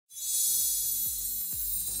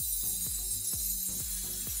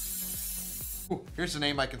Ooh, here's a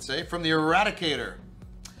name I can say from the Eradicator.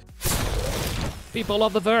 People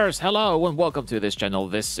of the verse, hello and welcome to this channel.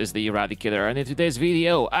 This is the Eradicator, and in today's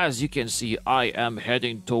video, as you can see, I am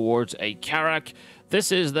heading towards a Carrack.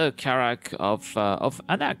 This is the Carrack of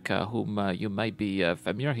Anak, whom you might be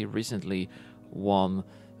familiar. He recently won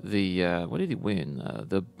the what did he win?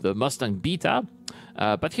 The Mustang Beta.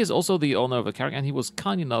 But he's also the owner of a Carrack, and he was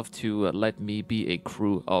kind enough to let me be a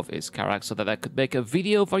crew of his Carrack so that I could make a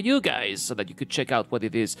video for you guys, so that you could check out what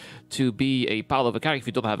it is to be a part of a Carrack. If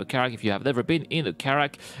you don't have a Carrack, if you have never been in a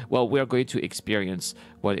Carrack, well, we're going to experience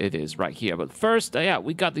what it is right here. But first, yeah,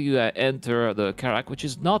 we got to enter the Carrack, which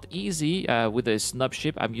is not easy with a snub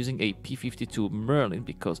ship. I'm using a P-52 Merlin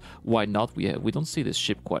because why not? We don't see this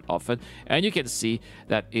ship quite often, and you can see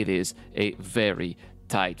that it is a very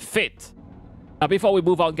tight fit. Now, before we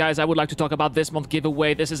move on, guys, I would like to talk about this month's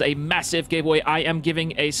giveaway. This is a massive giveaway. I am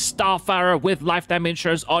giving a Starfarer with lifetime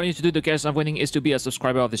insurance. All you need to do to get of winning is to be a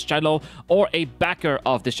subscriber of this channel or a backer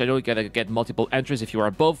of this channel. You're gonna get multiple entries if you are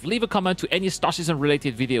both. Leave a comment to any Star Season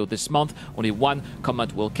related video this month. Only one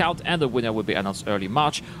comment will count, and the winner will be announced early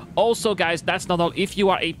March. Also, guys, that's not all. If you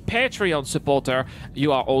are a Patreon supporter,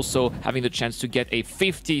 you are also having the chance to get a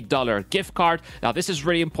 $50 gift card. Now, this is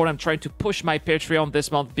really important. I'm trying to push my Patreon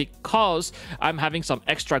this month because I'm having some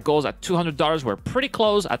extra goals at $200. We're pretty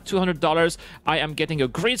close at $200. I am getting a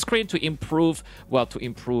green screen to improve, well,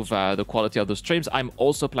 the quality of the streams. I'm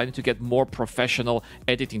also planning to get more professional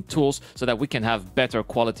editing tools so that we can have better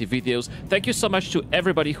quality videos. Thank you so much to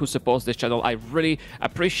everybody who supports this channel. I really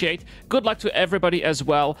appreciate. Good luck to everybody as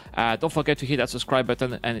well. Don't forget to hit that subscribe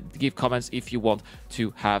button and give comments if you want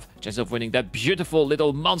to have a chance of winning that beautiful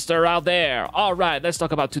little monster out there. All right, let's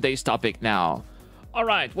talk about today's topic now. All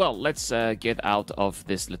right, well, let's get out of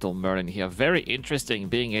this little Merlin here. Very interesting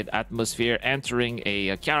being in atmosphere, entering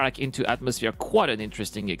a Carrack into atmosphere. Quite an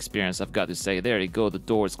interesting experience, I've got to say. There you go, the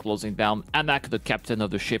door is closing down. Anak, the captain of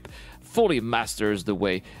the ship, fully masters the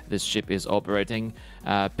way this ship is operating.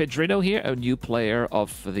 Pedrino here, a new player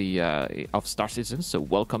of the of Star Citizen. So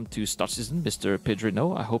welcome to Star Citizen, Mr.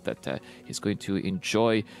 Pedrino. I hope that he's going to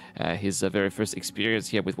enjoy his very first experience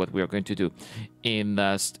here with what we are going to do in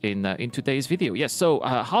today's video. Yes. So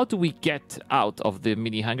how do we get out of the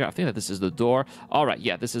mini hangar? I think that this is the door. All right,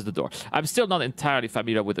 yeah, this is the door. I'm still not entirely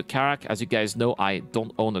familiar with the Carrack. As you guys know, I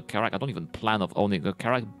don't own a Carrack. I don't even plan of owning a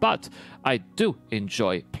Carrack, but I do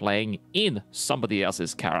enjoy playing in somebody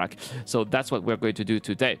else's Carrack. So that's what we're going to do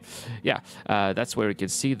today. Yeah, that's where you can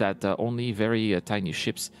see that only very tiny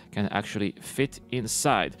ships can actually fit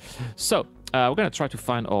inside. So we're going to try to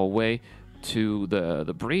find our way to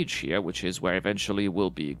the bridge here, which is where eventually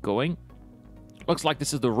we'll be going. Looks like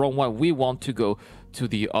this is the wrong one. We want to go to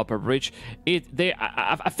the upper bridge.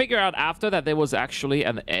 I figured out after that there was actually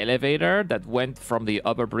an elevator that went from the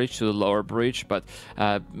upper bridge to the lower bridge, but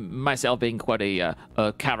myself being quite a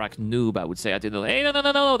Carrack noob, I would say, I didn't know. Hey,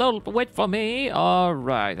 no, don't wait for me. All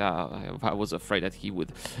right, I was afraid that he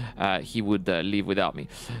would leave without me.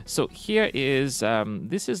 So here is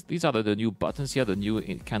these are the new buttons here, the new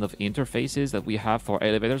kind of interfaces that we have for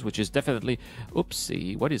elevators, which is definitely,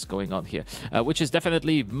 oopsie, what is going on here? Which is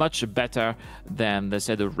definitely much better than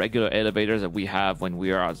the regular elevators that we have when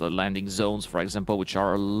we are at the landing zones, for example, which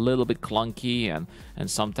are a little bit clunky and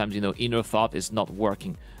sometimes, you know, inner thought is not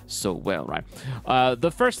working so well, right?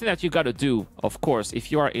 The first thing that you got to do, of course,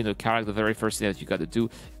 if you are in a Carrack, the very first thing that you got to do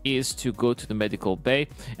is to go to the medical bay,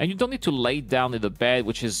 and you don't need to lay down in the bed,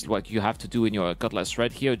 which is what you have to do in your Cutlass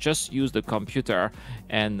Red here. Just use the computer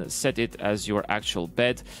and set it as your actual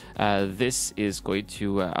bed. This is going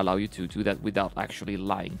to allow you to do that without actually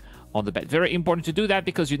lying on the bed. Very important to do that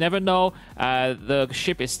because you never know. The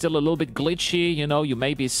ship is still a little bit glitchy, you know, you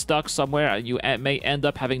may be stuck somewhere and you may end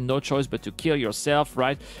up having no choice but to kill yourself,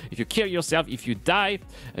 right? If you kill yourself, if you die,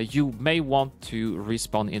 you may want to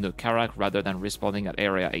respawn in the Carrack rather than respawning at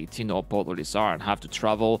Area 18 or Port Olisar and have to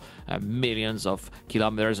travel millions of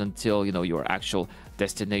kilometers until, you know, your actual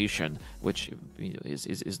destination, which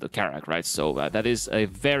is the Carrack, right? So that is a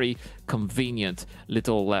very convenient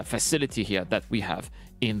little facility here that we have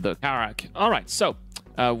in the Carrack. All right, so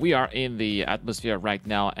we are in the atmosphere right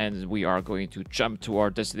now, and we are going to jump to our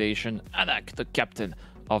destination. Anak, the captain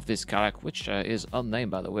of this Carrack, which is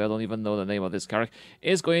unnamed, by the way, I don't even know the name of this Carrack,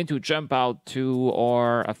 is going to jump out to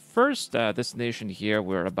our first destination here.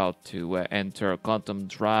 We're about to enter Quantum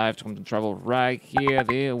Drive, Quantum Travel right here.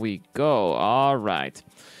 There we go. All right.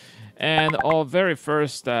 And our very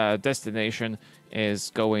first destination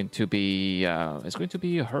is going to be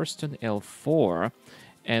Hurston L4.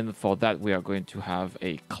 And for that, we are going to have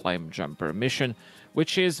a climb jumper mission,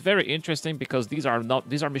 which is very interesting because these are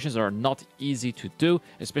missions that are not easy to do,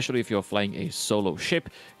 especially if you're flying a solo ship.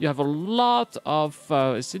 You have a lot of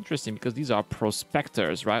it's interesting because these are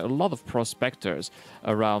prospectors, right? A lot of prospectors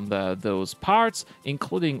around those parts,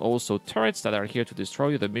 including also turrets that are here to destroy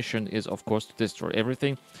you. The mission is, of course, to destroy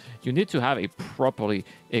everything. You need to have a properly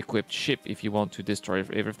equipped ship if you want to destroy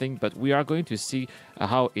everything, but we are going to see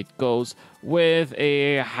how it goes with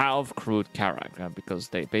a half-crewed Carrack, because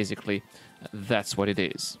they basically, that's what it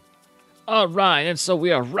is. Alright, and so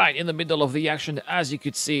we are right in the middle of the action. As you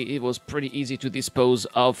could see, it was pretty easy to dispose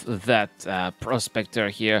of that prospector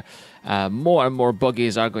here. More and more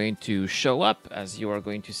buggies are going to show up, as you are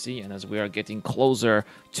going to see, and as we are getting closer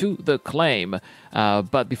to the claim.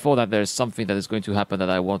 But before that, there's something that is going to happen that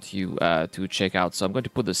I want you to check out. So I'm going to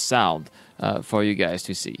put the sound for you guys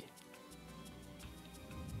to see.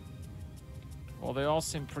 Well, they all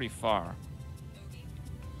seem pretty far.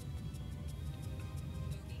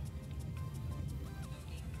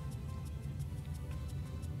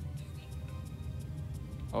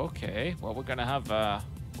 Okay, well, we're gonna have a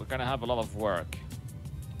lot of work.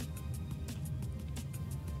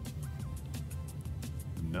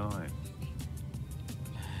 9.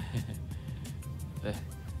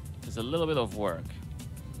 There's a little bit of work.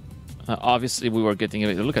 Obviously, we were getting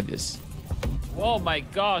a look at this. Oh my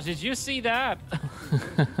gosh! Did you see that?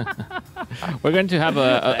 We're going to have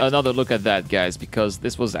another look at that, guys, because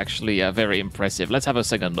this was actually very impressive. Let's have a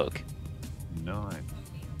second look. 9.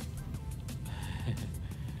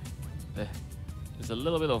 There's a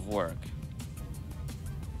little bit of work.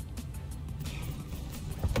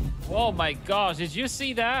 Oh my gosh, did you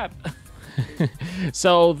see that?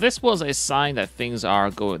 So this was a sign that things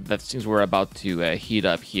were about to heat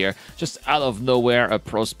up here. Just out of nowhere, a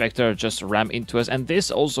prospector just rammed into us, and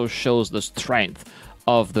this also shows the strength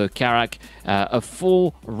of the Carrack. A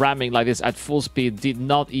full ramming like this at full speed did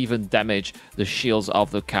not even damage the shields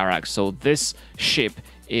of the Carrack. So this ship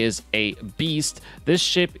is a beast. This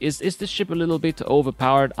ship is this ship a little bit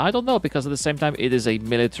overpowered? I don't know, because at the same time it is a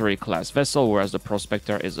military class vessel, whereas the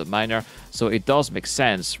prospector is a miner. So it does make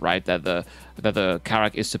sense, right, that the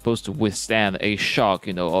Carrack is supposed to withstand a shock,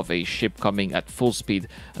 you know, of a ship coming at full speed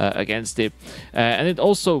against it. And it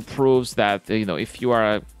also proves that, you know, if you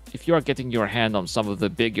are getting your hand on some of the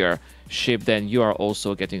bigger ship, then you are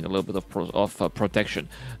also getting a little bit of protection.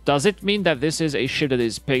 Does it mean that this is a ship that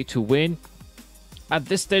is pay to win? At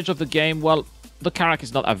this stage of the game, well, the Carrack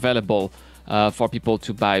is not available for people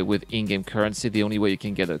to buy with in-game currency. The only way you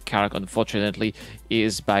can get a Carrack, unfortunately,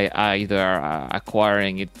 is by either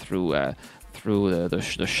acquiring it through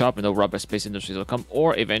the shop, you know, rubberspaceindustries.com,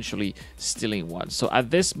 or eventually stealing one. So at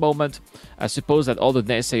this moment, I suppose that all the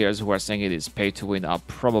naysayers who are saying it is pay to win are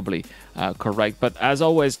probably correct. But as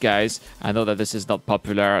always, guys, I know that this is not a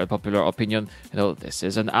popular opinion. You know, this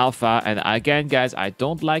is an alpha, and again, guys, I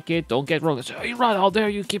don't like it. Don't get wrong. Hey, Rod, how dare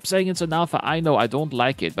you keep saying it's an alpha? I know I don't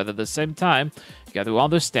like it, but at the same time, you got to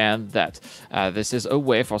understand that this is a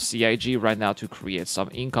way for CIG right now to create some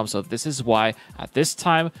income. So this is why at this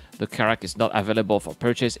time the Carrack is not available for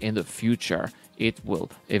purchase. In the future it will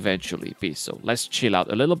eventually be. So let's chill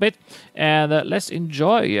out a little bit and let's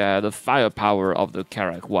enjoy the firepower of the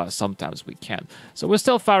Carrack while sometimes we can. So we're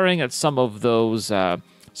still firing at some of those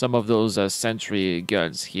sentry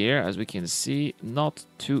guns here. As we can see, not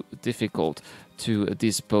too difficult to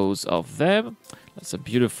dispose of them. That's a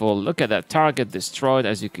beautiful look at that target destroyed,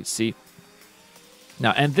 as you can see.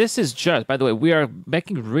 Now, and this is just, by the way, we are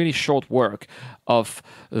making really short work of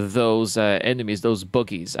those enemies, those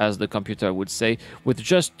buggies, as the computer would say, with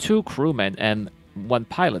just 2 crewmen and 1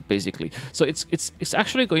 pilot, basically. So it's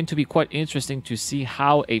actually going to be quite interesting to see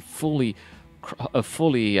how a fully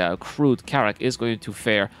crewed Carrack is going to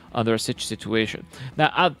fare under such situation.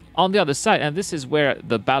 Now, on the other side, and this is where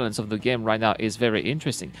the balance of the game right now is very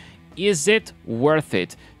interesting. Is it worth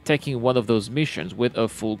it taking one of those missions with a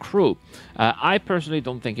full crew? I personally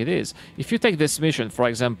don't think it is. If you take this mission, for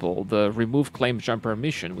example, the Remove Claim Jumper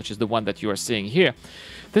mission, which is the one that you are seeing here,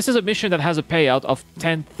 this is a mission that has a payout of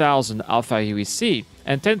 10,000 Alpha UEC.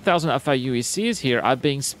 And 10,000 Alpha UECs here are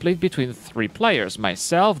being split between 3 players,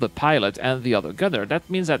 myself, the pilot, and the other gunner. That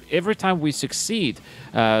means that every time we succeed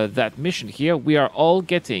that mission here, we are all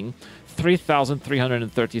getting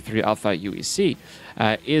 3,333 Alpha UEC.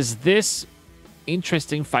 Is this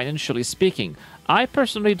interesting financially speaking? I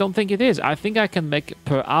personally don't think it is. I think I can make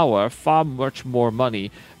per hour far much more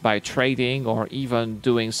money by trading or even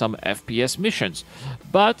doing some FPS missions.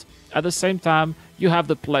 But at the same time, you have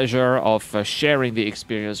the pleasure of sharing the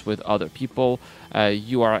experience with other people.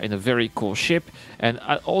 You are in a very cool ship, and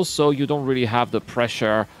also you don't really have the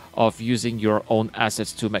pressure of using your own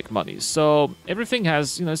assets to make money. So everything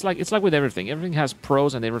has, it's like with everything. Everything has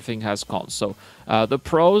pros and everything has cons. So the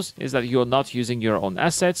pros is that you're not using your own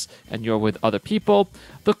assets and you're with other people.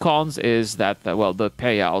 The cons is that, well, the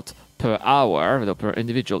payout per hour, per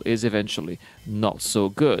individual, is eventually not so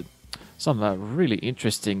good. Some really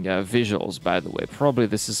interesting visuals, by the way. Probably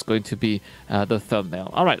this is going to be the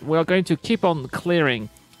thumbnail. All right, we are going to keep on clearing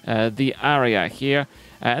the area here.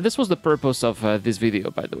 And this was the purpose of this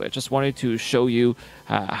video, by the way. I just wanted to show you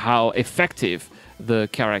how effective the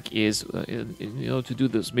Carrack is, to do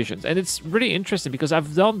those missions. And it's really interesting because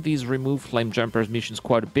I've done these remove flame jumpers missions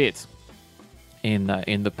quite a bit in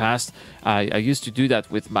the past. I used to do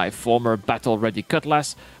that with my former battle-ready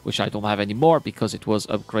cutlass, which I don't have anymore because it was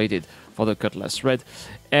upgraded for the cutlass red.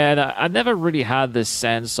 And I never really had this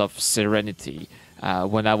sense of serenity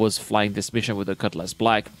when I was flying this mission with the cutlass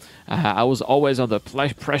black. I was always under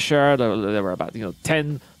pressure. There were about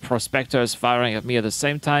 10 prospectors firing at me at the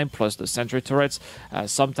same time, plus the sentry turrets.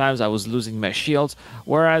 Sometimes I was losing my shields.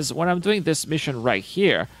 Whereas when I'm doing this mission right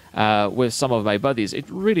here with some of my buddies, it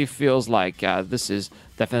really feels like this is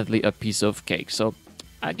definitely a piece of cake. So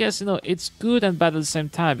I guess it's good and bad at the same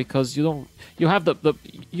time, because you have the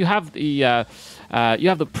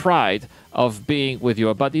pride of being with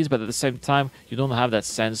your buddies, but at the same time you don't have that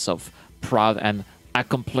sense of pride and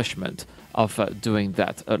accomplishment of doing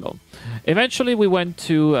that alone. Eventually we went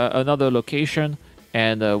to another location,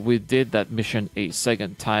 and we did that mission a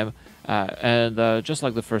second time. And just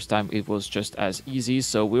like the first time, it was just as easy,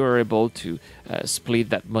 so we were able to split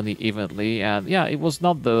that money evenly. And yeah, it was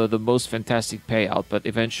not the most fantastic payout, but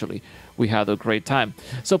eventually we had a great time.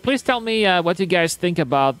 So please tell me what you guys think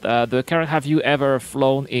about the Carrack. Have you ever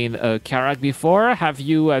flown in a Carrack before? Have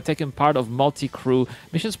you taken part of multi-crew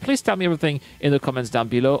missions? Please tell me everything in the comments down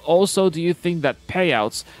below. Also, do you think that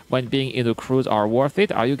payouts when being in the crews are worth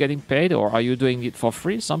it? Are you getting paid, or are you doing it for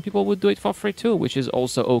free? Some people would do it for free too, which is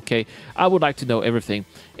also okay. I would like to know everything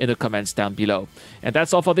in the comments down below. And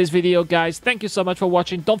that's all for this video, guys. Thank you so much for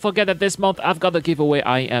watching. Don't forget that this month I've got a giveaway.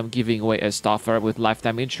 I am giving away a staffer with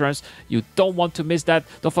lifetime insurance. You don't want to miss that.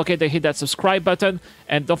 Don't forget to hit that subscribe button,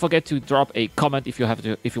 and don't forget to drop a comment if you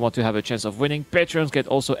want to have a chance of winning. Patreons get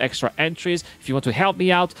also extra entries. If you want to help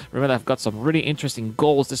me out, remember I've got some really interesting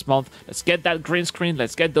goals this month. Let's get that green screen.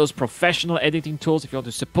 Let's get those professional editing tools. If you want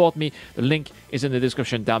to support me, the link is in the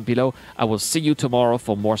description down below. I will see you tomorrow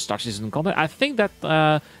for more Star Citizen content. I think that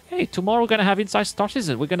hey, tomorrow we're gonna have Inside Star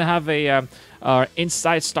Citizen. We're gonna have a our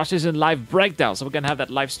Inside Star Citizen live breakdown. So we're gonna have that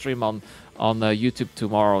live stream on YouTube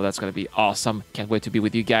tomorrow. That's gonna be awesome. Can't wait to be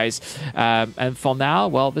with you guys. And for now,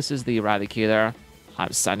 well, this is the Eradicator.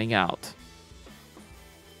 I'm signing out.